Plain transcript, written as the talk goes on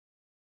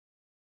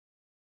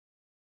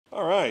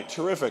All right,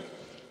 terrific.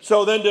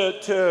 So then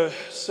to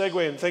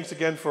segue, and thanks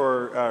again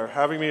for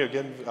having me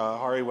again,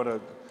 Hari.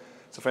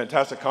 It's a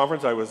fantastic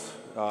conference. I was,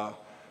 like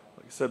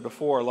I said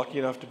before, lucky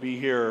enough to be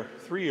here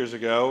 3 years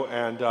ago,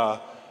 and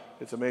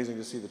it's amazing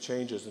to see the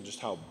changes and just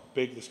how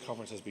big this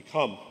conference has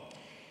become.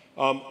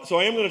 So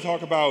I am going to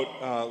talk about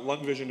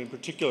LungVision in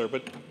particular,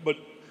 but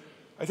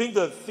I think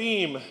the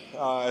theme,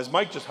 as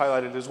Mike just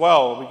highlighted as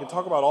well, we can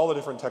talk about all the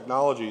different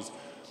technologies,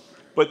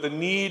 but the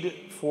need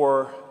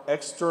for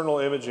external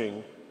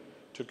imaging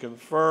to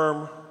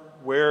confirm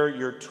where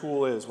your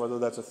tool is, whether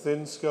that's a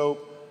thin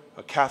scope,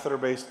 a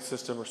catheter-based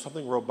system, or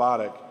something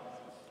robotic,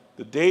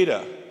 the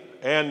data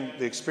and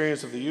the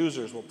experience of the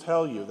users will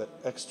tell you that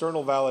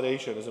external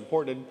validation is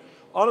important. And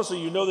honestly,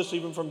 you know this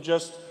even from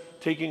just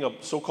taking a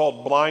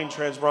so-called blind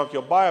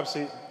transbronchial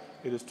biopsy.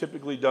 It is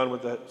typically done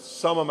with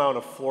some amount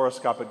of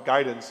fluoroscopic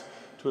guidance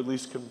to at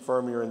least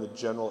confirm you're in the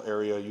general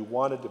area you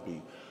wanted to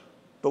be.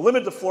 The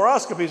limit to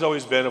fluoroscopy has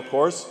always been, of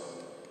course,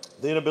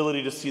 the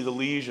inability to see the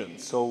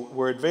lesions. So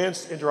where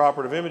advanced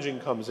intraoperative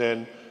imaging comes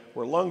in,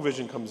 where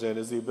LungVision comes in,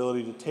 is the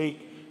ability to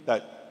take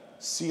that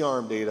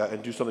C-arm data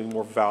and do something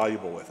more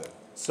valuable with it.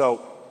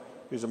 So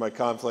these are my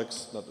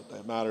conflicts, not that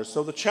that matters.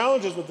 So the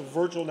challenges with the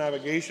virtual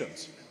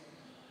navigations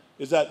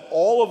is that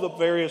all of the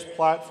various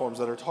platforms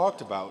that are talked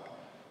about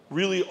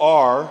really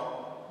are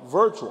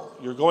virtual.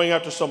 You're going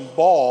after some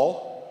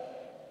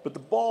ball, but the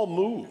ball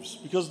moves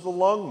because the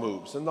lung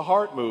moves and the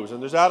heart moves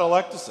and there's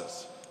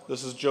atelectasis.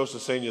 This is Joe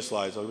Cesenia's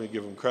slides, so let me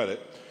give him credit.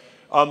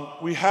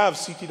 We have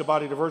CT to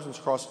body divergence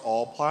across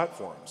all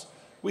platforms.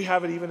 We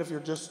have it even if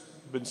you've just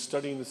been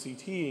studying the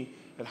CT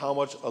and how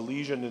much a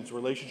lesion in its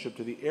relationship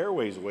to the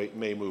airways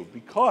may move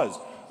because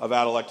of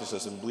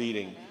atelectasis and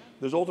bleeding.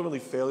 There's ultimately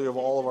failure of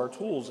all of our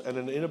tools and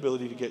an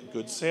inability to get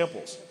good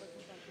samples.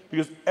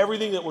 Because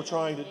everything that we're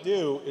trying to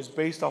do is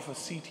based off a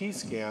CT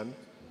scan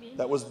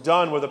that was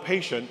done with a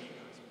patient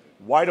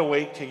wide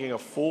awake, taking a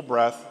full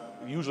breath,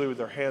 usually with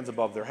their hands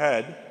above their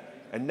head.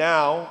 And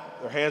now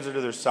their hands are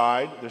to their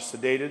side, they're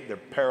sedated, they're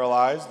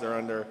paralyzed, they're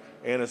under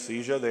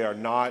anesthesia, they are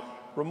not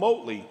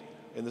remotely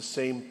in the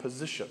same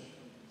position.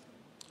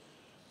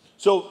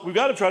 So we've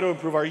got to try to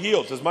improve our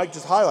yields. As Mike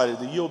just highlighted,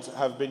 the yields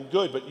have been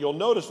good, but you'll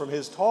notice from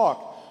his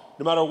talk,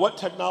 no matter what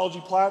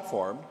technology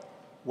platform,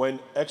 when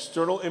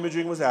external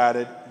imaging was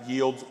added,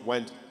 yields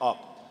went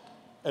up.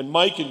 And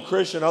Mike and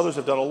Krish and others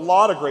have done a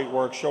lot of great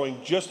work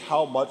showing just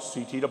how much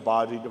CT to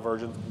body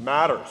divergence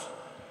matters.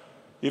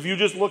 If you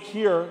just look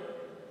here,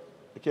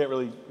 I can't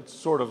really, it's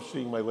sort of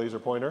seeing my laser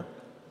pointer.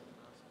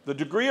 The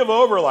degree of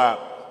overlap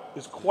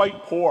is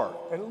quite poor.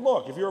 And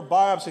look, if you're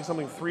biopsying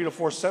something 3 to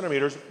 4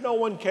 centimeters, no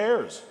one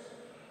cares.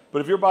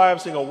 But if you're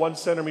biopsying a 1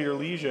 centimeter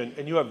lesion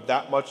and you have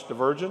that much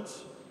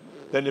divergence,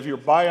 then if you're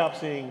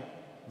biopsying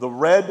the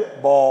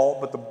red ball,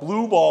 but the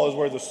blue ball is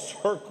where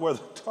the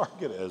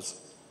target is.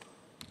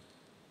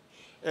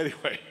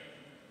 Anyway,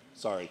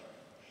 sorry.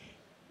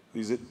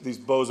 These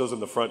bozos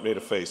in the front made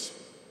a face.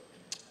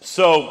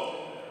 So,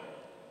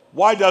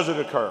 why does it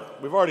occur?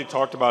 We've already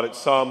talked about it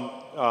some.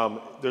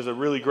 There's a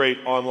really great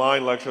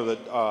online lecture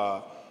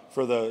that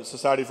for the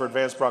Society for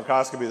Advanced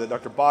Bronchoscopy that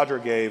Dr.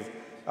 Badra gave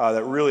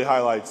that really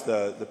highlights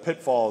the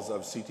pitfalls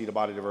of CT to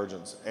body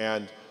divergence.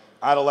 And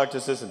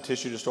atelectasis and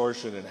tissue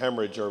distortion and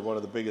hemorrhage are one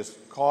of the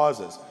biggest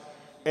causes.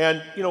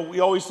 And you know, we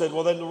always said,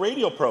 well, then the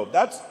radial probe,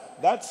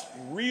 that's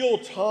real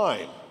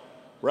time,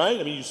 right?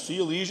 I mean, you see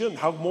a lesion,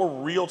 how more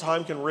real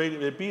time can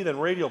it be than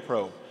radial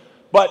probe?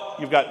 But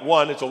you've got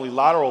one, it's only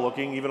lateral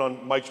looking. Even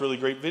on Mike's really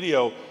great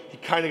video, he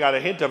kind of got a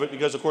hint of it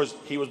because, of course,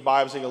 he was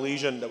biopsying a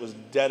lesion that was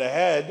dead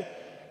ahead,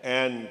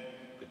 and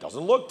it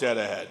doesn't look dead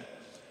ahead.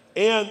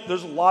 And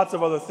there's lots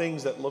of other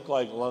things that look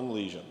like lung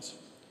lesions.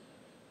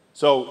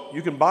 So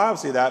you can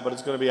biopsy that, but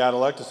it's going to be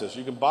atelectasis.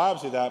 You can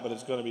biopsy that, but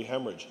it's going to be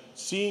hemorrhage.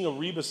 Seeing a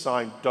rebus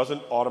sign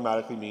doesn't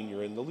automatically mean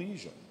you're in the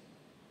lesion.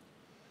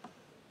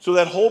 So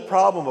that whole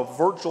problem of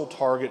virtual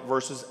target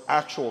versus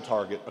actual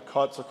target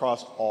cuts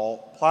across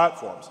all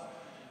platforms.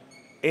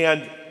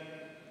 And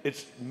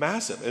it's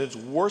massive, and it's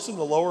worse in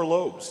the lower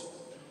lobes.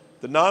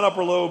 The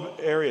non-upper lobe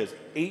areas,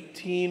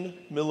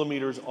 18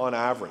 millimeters on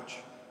average.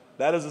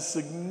 That is a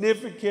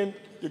significant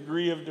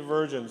degree of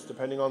divergence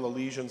depending on the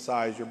lesion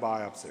size you're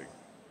biopsying.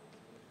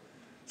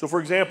 So for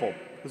example,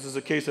 this is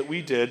a case that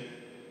we did.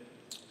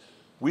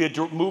 We had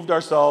moved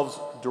ourselves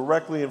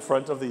directly in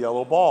front of the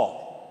yellow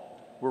ball.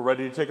 We're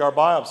ready to take our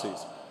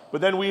biopsies.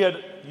 But then we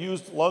had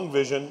used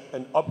LungVision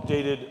and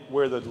updated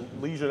where the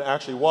lesion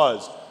actually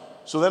was.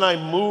 So then I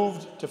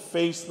moved to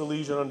face the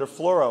lesion under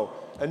fluoro.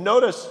 And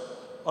notice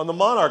on the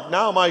Monarch,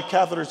 now my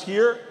catheter's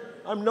here.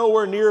 I'm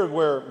nowhere near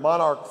where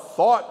Monarch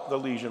thought the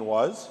lesion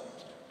was,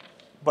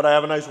 but I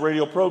have a nice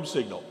radial probe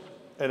signal.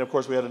 And of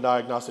course we had a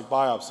diagnostic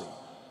biopsy.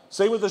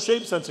 Same with the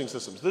shape sensing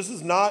systems. This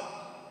is not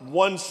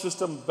one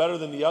system better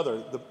than the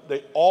other.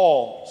 They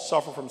all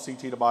suffer from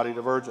CT to body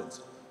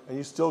divergence. And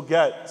you still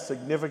get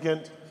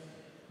significant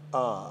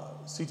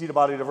CT to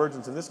body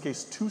divergence, in this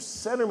case 2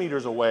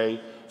 centimeters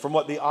away from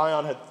what the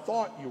ion had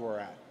thought you were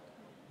at.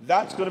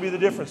 That's going to be the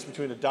difference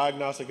between a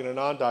diagnostic and a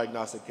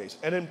non-diagnostic case.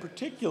 And in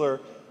particular,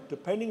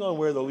 depending on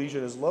where the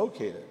lesion is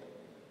located.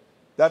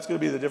 That's going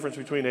to be the difference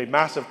between a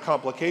massive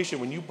complication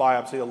when you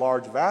biopsy a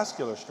large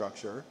vascular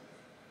structure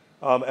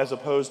as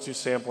opposed to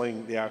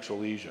sampling the actual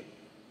lesion.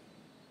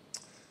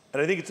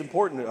 And I think it's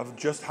important of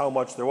just how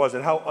much there was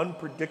and how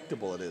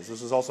unpredictable it is.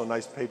 This is also a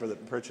nice paper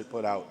that Pritchett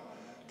put out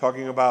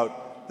talking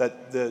about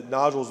that the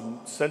nodule's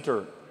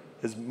center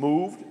has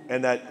moved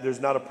and that there's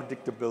not a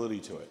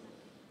predictability to it.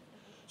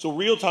 So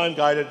real-time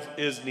guidance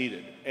is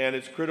needed, and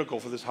it's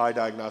critical for this high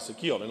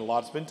diagnostic yield. And a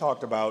lot's been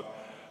talked about,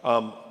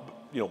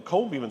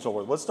 cone beam and so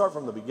forth. Let's start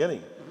from the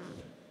beginning.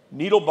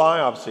 Needle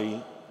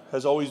biopsy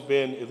has always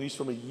been, at least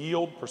from a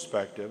yield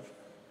perspective,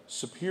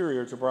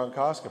 superior to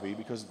bronchoscopy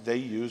because they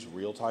use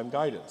real-time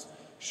guidance.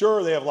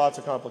 Sure, they have lots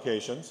of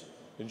complications,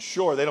 and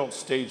sure, they don't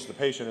stage the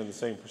patient in the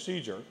same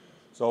procedure,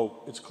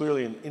 so it's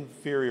clearly an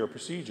inferior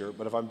procedure,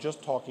 but if I'm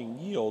just talking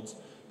yields,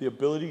 the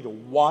ability to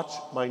watch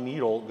my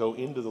needle go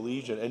into the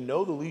lesion and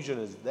know the lesion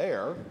is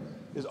there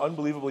is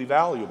unbelievably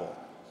valuable.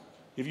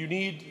 If you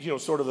need,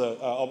 sort of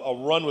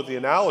I'll run with the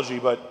analogy,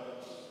 but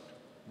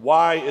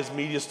why is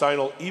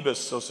mediastinal EBUS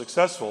so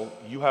successful?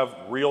 You have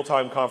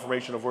real-time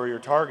confirmation of where your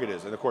target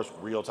is, and of course,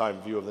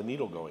 real-time view of the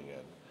needle going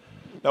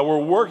in. Now,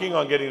 we're working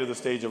on getting to the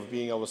stage of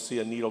being able to see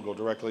a needle go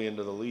directly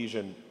into the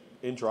lesion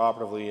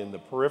intraoperatively in the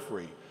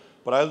periphery,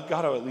 but I've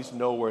got to at least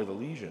know where the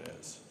lesion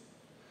is.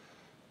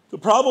 The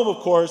problem, of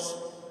course,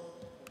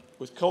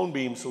 with cone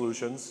beam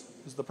solutions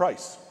is the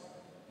price.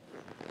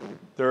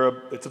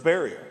 It's a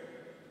barrier.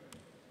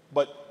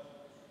 But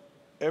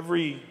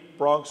every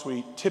bronch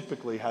suite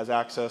typically has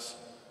access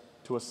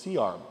to a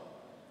C-arm,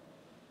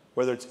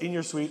 whether it's in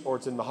your suite or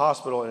it's in the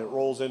hospital and it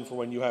rolls in for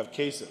when you have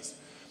cases.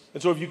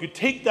 And so if you could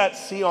take that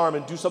C-arm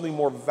and do something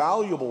more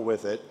valuable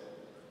with it,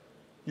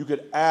 you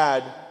could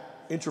add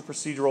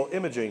intraprocedural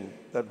imaging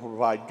that will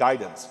provide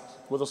guidance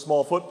with a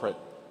small footprint.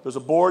 There's a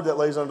board that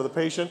lays under the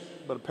patient,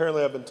 but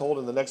apparently I've been told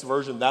in the next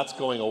version that's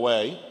going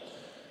away.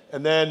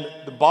 And then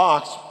the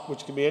box,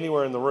 which can be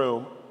anywhere in the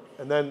room,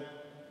 and then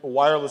a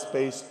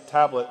wireless-based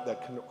tablet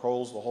that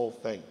controls the whole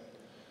thing.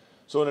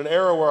 So in an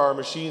era where our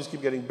machines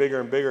keep getting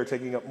bigger and bigger,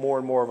 taking up more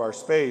and more of our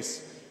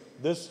space,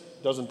 this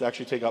doesn't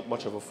actually take up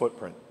much of a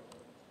footprint.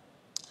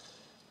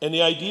 And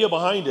the idea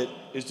behind it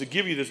is to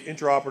give you this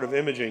intraoperative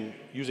imaging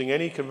using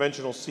any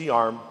conventional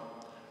C-arm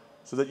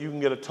so that you can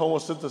get a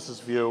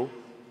tomosynthesis view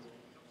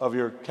of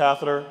your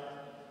catheter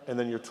and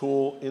then your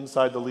tool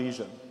inside the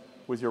lesion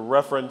with your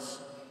reference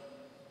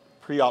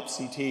pre-op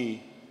CT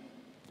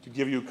to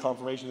give you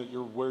confirmation that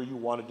you're where you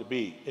want it to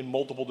be in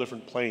multiple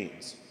different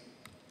planes.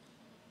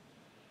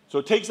 So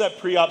it takes that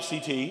pre-op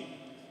CT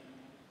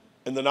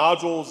and the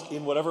nodule's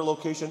in whatever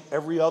location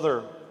every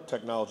other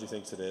technology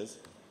thinks it is,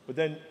 but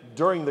then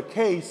during the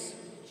case,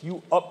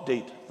 you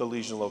update the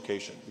lesion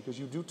location because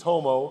you do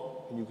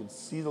tomo and you can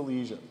see the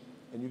lesion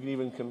and you can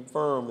even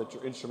confirm that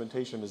your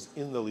instrumentation is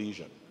in the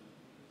lesion.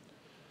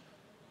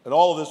 And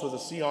all of this with a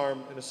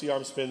C-arm and a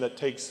C-arm spin that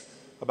takes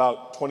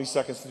about 20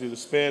 seconds to do the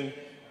spin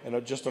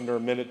and just under a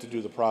minute to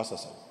do the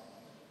processing.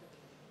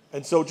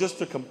 And so just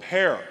to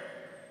compare,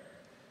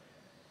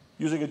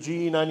 using a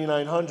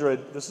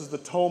GE9900, this is the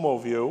tomo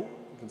view.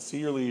 You can see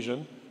your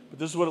lesion, but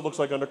this is what it looks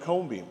like under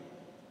cone beam.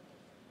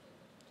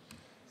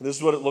 And this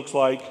is what it looks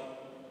like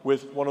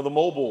with one of the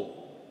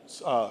mobile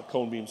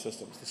cone beam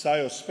systems, the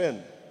Sios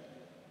spin,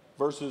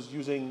 versus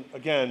using,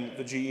 again,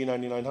 the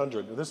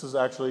GE9900. This is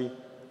actually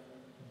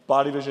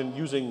body vision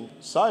using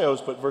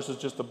Sios, but versus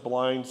just the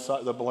blind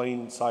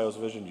Sios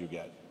vision you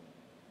get.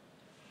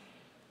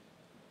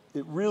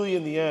 It really,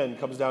 in the end,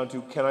 comes down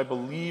to, can I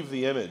believe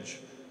the image?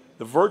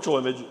 The virtual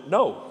image,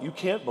 no, you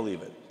can't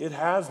believe it. It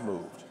has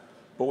moved.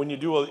 But when you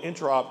do an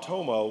intra-op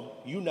tomo,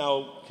 you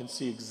now can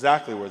see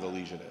exactly where the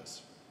lesion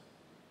is.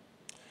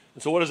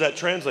 And so what does that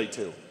translate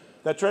to?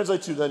 That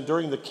translates to then,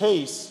 during the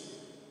case,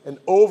 an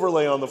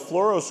overlay on the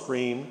fluoro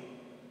screen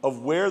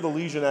of where the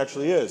lesion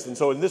actually is. And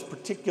so in this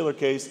particular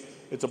case,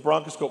 it's a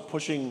bronchoscope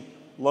pushing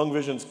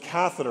LungVision's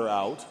catheter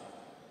out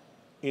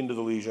into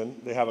the lesion.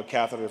 They have a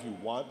catheter if you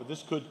want,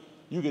 but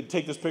you could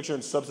take this picture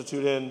and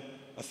substitute in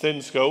a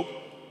thin scope.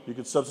 You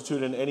could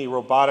substitute in any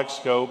robotic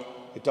scope.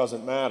 It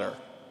doesn't matter.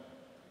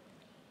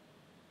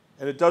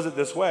 And it does it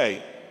this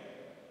way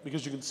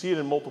because you can see it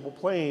in multiple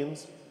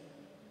planes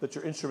that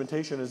your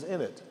instrumentation is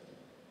in it.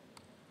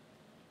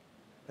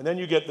 And then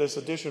you get this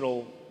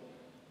additional,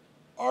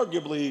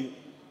 arguably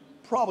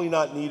probably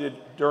not needed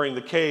during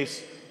the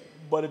case,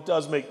 but it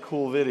does make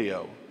cool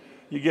video.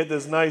 You get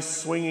this nice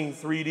swinging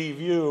 3D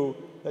view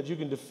that you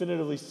can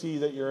definitively see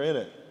that you're in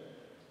it.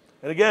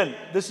 And again,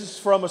 this is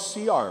from a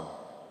C-arm,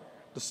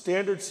 the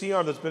standard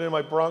C-arm that's been in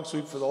my bronch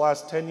suite for the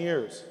last 10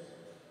 years.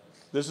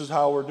 This is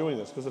how we're doing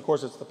this, because of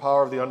course it's the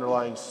power of the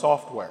underlying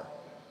software.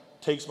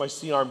 Takes my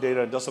C-arm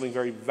data and does something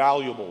very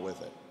valuable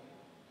with it.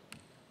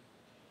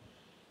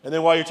 And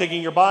then while you're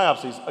taking your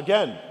biopsies,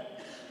 again,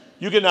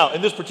 you can now,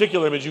 in this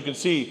particular image, you can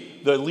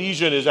see the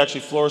lesion is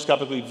actually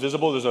fluoroscopically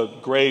visible. There's a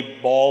gray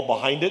ball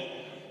behind it,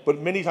 but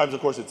many times, of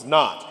course, it's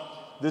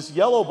not. This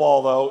yellow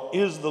ball, though,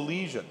 is the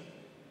lesion.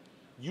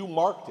 You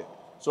marked it.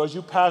 So as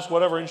you pass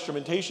whatever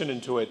instrumentation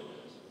into it,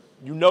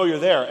 you know you're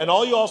there. And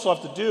all you also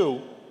have to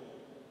do,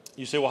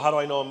 you say, well, how do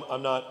I know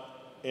I'm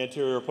not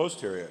anterior or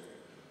posterior?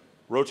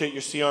 Rotate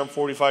your C-arm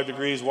 45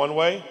 degrees one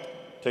way,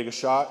 take a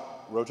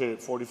shot, rotate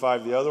it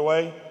 45 the other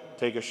way,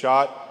 take a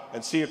shot,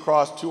 and see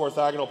across two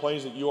orthogonal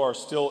planes that you are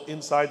still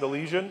inside the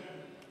lesion,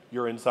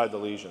 you're inside the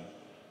lesion.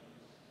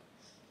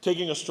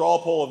 Taking a straw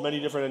poll of many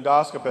different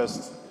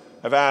endoscopists,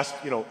 I've asked,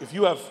 if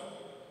you have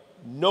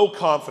no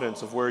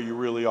confidence of where you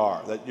really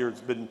are, that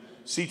there's been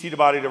CT to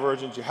body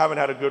divergence, you haven't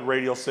had a good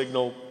radial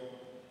signal,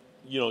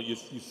 you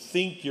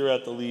think you're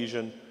at the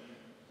lesion,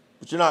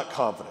 but you're not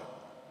confident.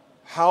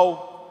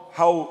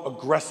 How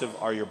aggressive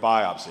are your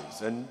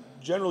biopsies? And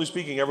generally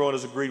speaking, everyone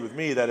has agreed with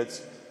me that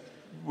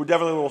we're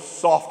definitely a little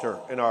softer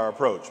in our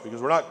approach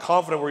because we're not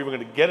confident we're even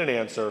going to get an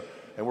answer,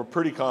 and we're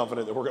pretty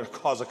confident that we're going to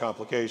cause a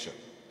complication.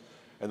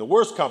 And the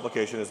worst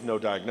complication is no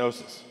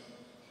diagnosis.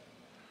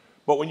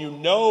 But when you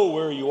know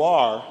where you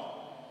are,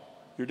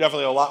 you're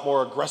definitely a lot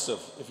more aggressive,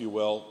 if you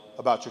will,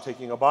 about your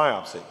taking a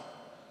biopsy.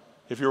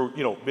 If you're,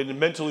 been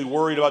mentally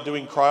worried about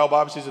doing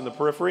cryobiopsies in the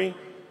periphery,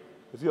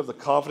 if you have the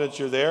confidence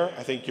you're there,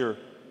 I think your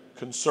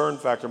concern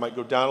factor might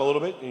go down a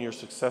little bit and your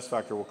success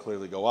factor will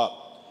clearly go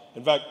up.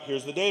 In fact,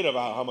 here's the data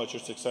about how much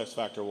your success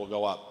factor will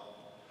go up.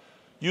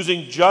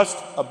 Using just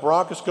a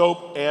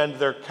bronchoscope and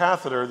their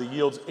catheter, the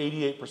yield's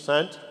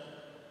 88%.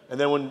 And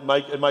then when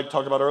Mike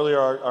talked about earlier,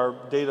 our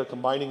data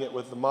combining it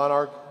with the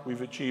Monarch,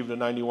 we've achieved a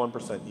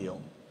 91%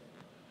 yield.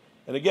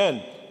 And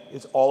again,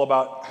 it's all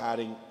about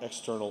adding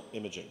external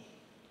imaging.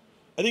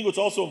 I think what's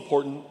also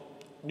important,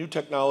 new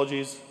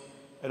technologies,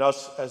 and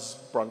us as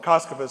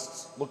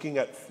bronchoscopists looking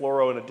at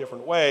fluoro in a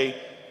different way,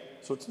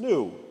 so it's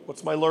new.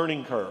 What's my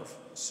learning curve?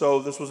 So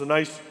this was a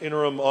nice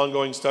interim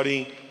ongoing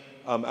study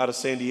out of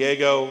San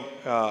Diego,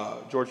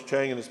 George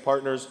Chang and his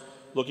partners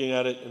looking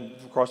at it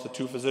across the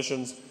two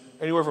physicians,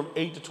 anywhere from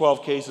 8 to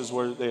 12 cases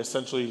where they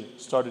essentially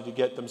started to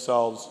get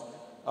themselves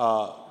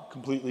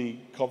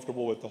completely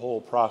comfortable with the whole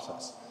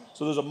process.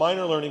 So there's a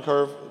minor learning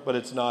curve, but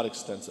it's not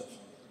extensive.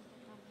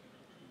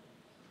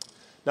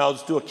 Now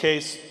let's do a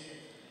case.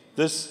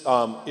 This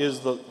is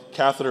the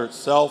catheter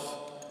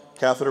itself,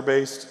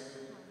 catheter-based.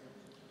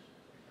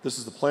 This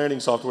is the planning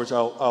software, which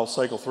I'll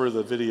cycle through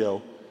the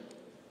video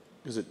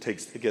because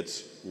it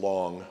gets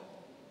long.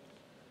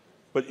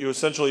 But you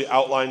essentially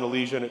outline the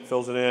lesion, it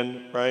fills it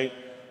in, right?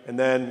 And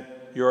then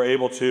you're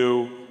able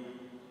to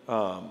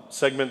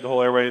segment the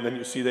whole airway, and then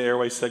you see the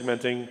airway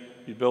segmenting,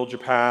 you build your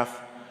path,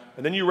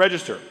 and then you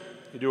register.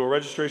 You do a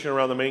registration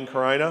around the main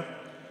carina,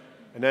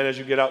 and then as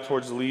you get out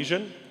towards the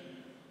lesion,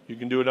 you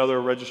can do another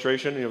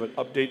registration. You have an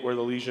update where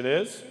the lesion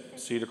is,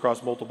 see it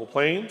across multiple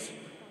planes.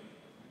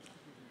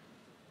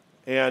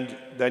 And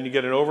then you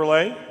get an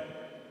overlay,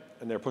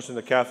 and they're pushing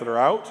the catheter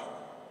out,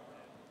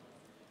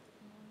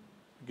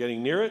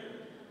 getting near it.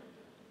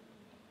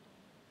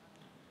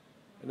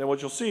 And then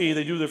what you'll see,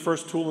 they do their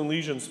first tool and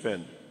lesion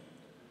spin.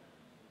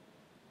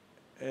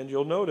 And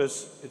you'll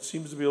notice it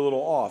seems to be a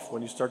little off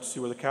when you start to see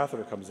where the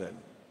catheter comes in.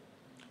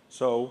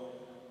 So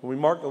when we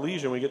mark the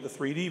lesion, we get the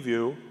 3D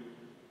view.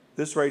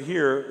 This right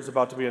here is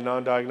about to be a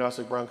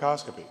non-diagnostic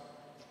bronchoscopy.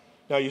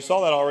 Now you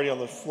saw that already on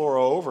the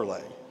fluoro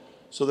overlay.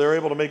 So they're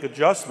able to make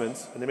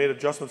adjustments, and they made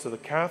adjustments to the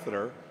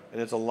catheter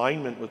and its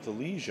alignment with the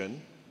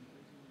lesion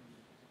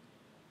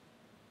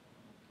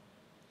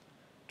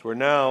to where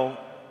now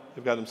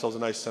they've got themselves a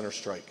nice center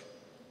strike.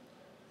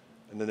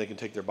 And then they can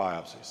take their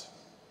biopsies.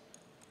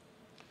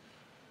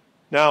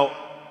 Now,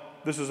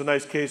 this is a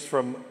nice case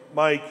from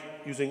Mike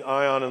using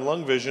ion and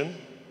LungVision.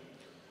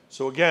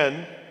 So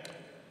again,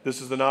 this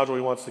is the nodule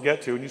he wants to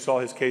get to, and you saw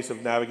his case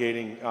of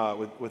navigating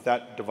with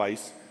that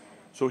device.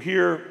 So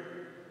here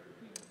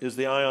is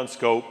the ion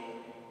scope,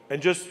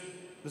 and this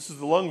is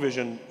the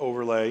LungVision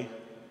overlay.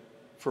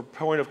 For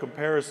point of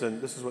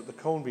comparison, this is what the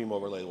cone beam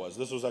overlay was.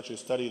 This was actually a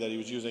study that he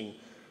was using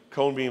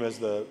cone beam as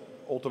the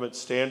ultimate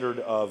standard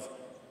of,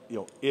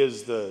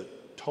 is the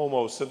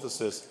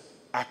tomosynthesis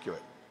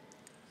accurate?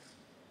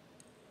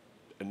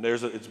 And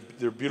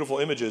they're beautiful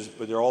images,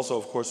 but they're also,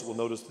 of course, we'll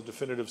notice the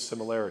definitive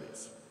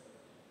similarities.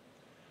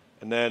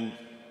 And then,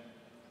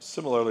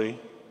 similarly,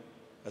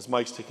 as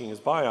Mike's taking his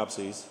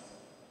biopsies,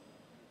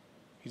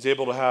 he's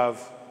able to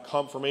have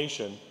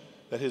confirmation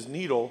that his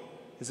needle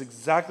is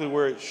exactly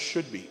where it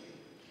should be,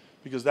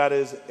 because that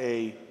is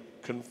a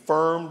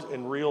confirmed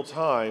in real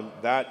time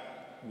that,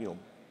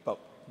 about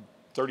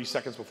 30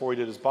 seconds before he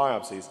did his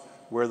biopsies,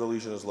 where the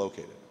lesion is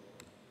located.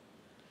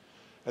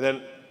 And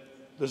then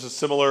this is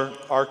similar,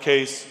 our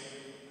case,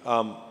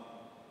 the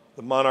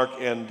Monarch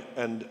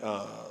and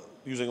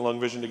using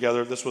LungVision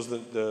together. This was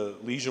the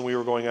lesion we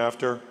were going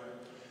after.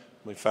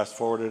 Let me fast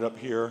forward it up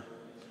here.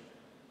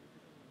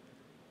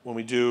 When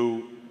we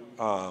do,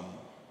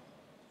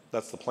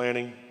 that's the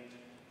planning.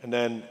 And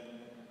then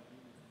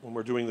when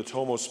we're doing the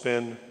tomo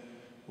spin,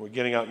 we're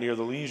getting out near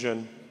the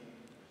lesion,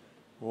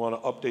 we want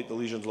to update the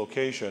lesion's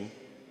location.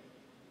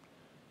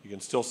 You can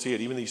still see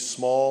it, even these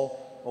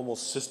small,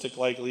 almost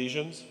cystic-like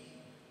lesions,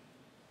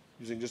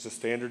 using just a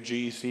standard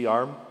GEC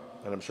arm,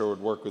 and I'm sure it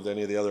would work with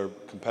any of the other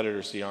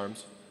competitor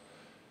C-arms.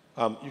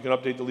 You can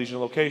update the lesion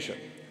location.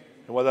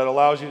 And And what that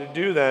allows you to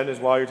do then is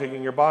while you're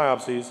taking your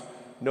biopsies,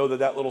 know that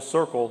that little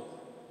circle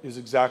is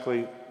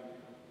exactly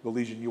the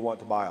lesion you want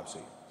to biopsy,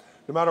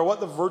 no matter what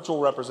the virtual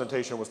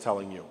representation was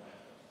telling you.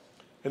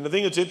 And the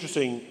thing that's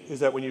interesting is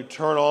that when you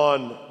turn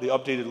on the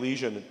updated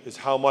lesion is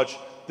how much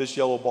this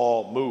yellow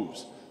ball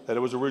moves, that it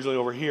was originally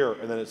over here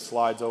and then it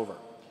slides over.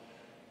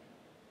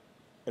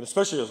 And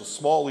especially as a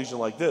small lesion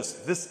like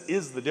this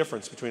is the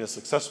difference between a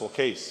successful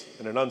case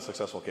and an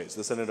unsuccessful case.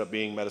 This ended up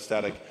being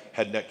metastatic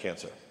head and neck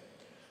cancer.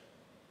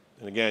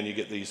 And again, you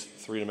get these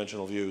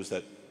three-dimensional views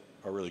that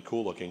are really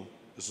cool looking.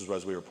 This is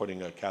as we were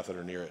putting a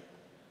catheter near it.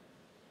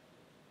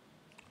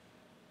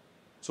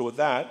 So with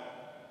that,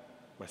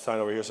 my sign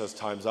over here says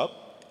time's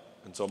up.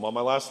 And so I'm on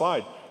my last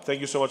slide. Thank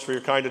you so much for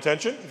your kind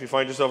attention. If you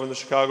find yourself in the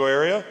Chicago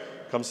area,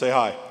 come say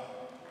hi.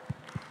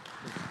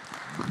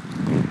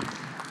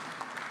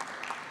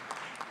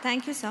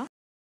 Thank you, sir.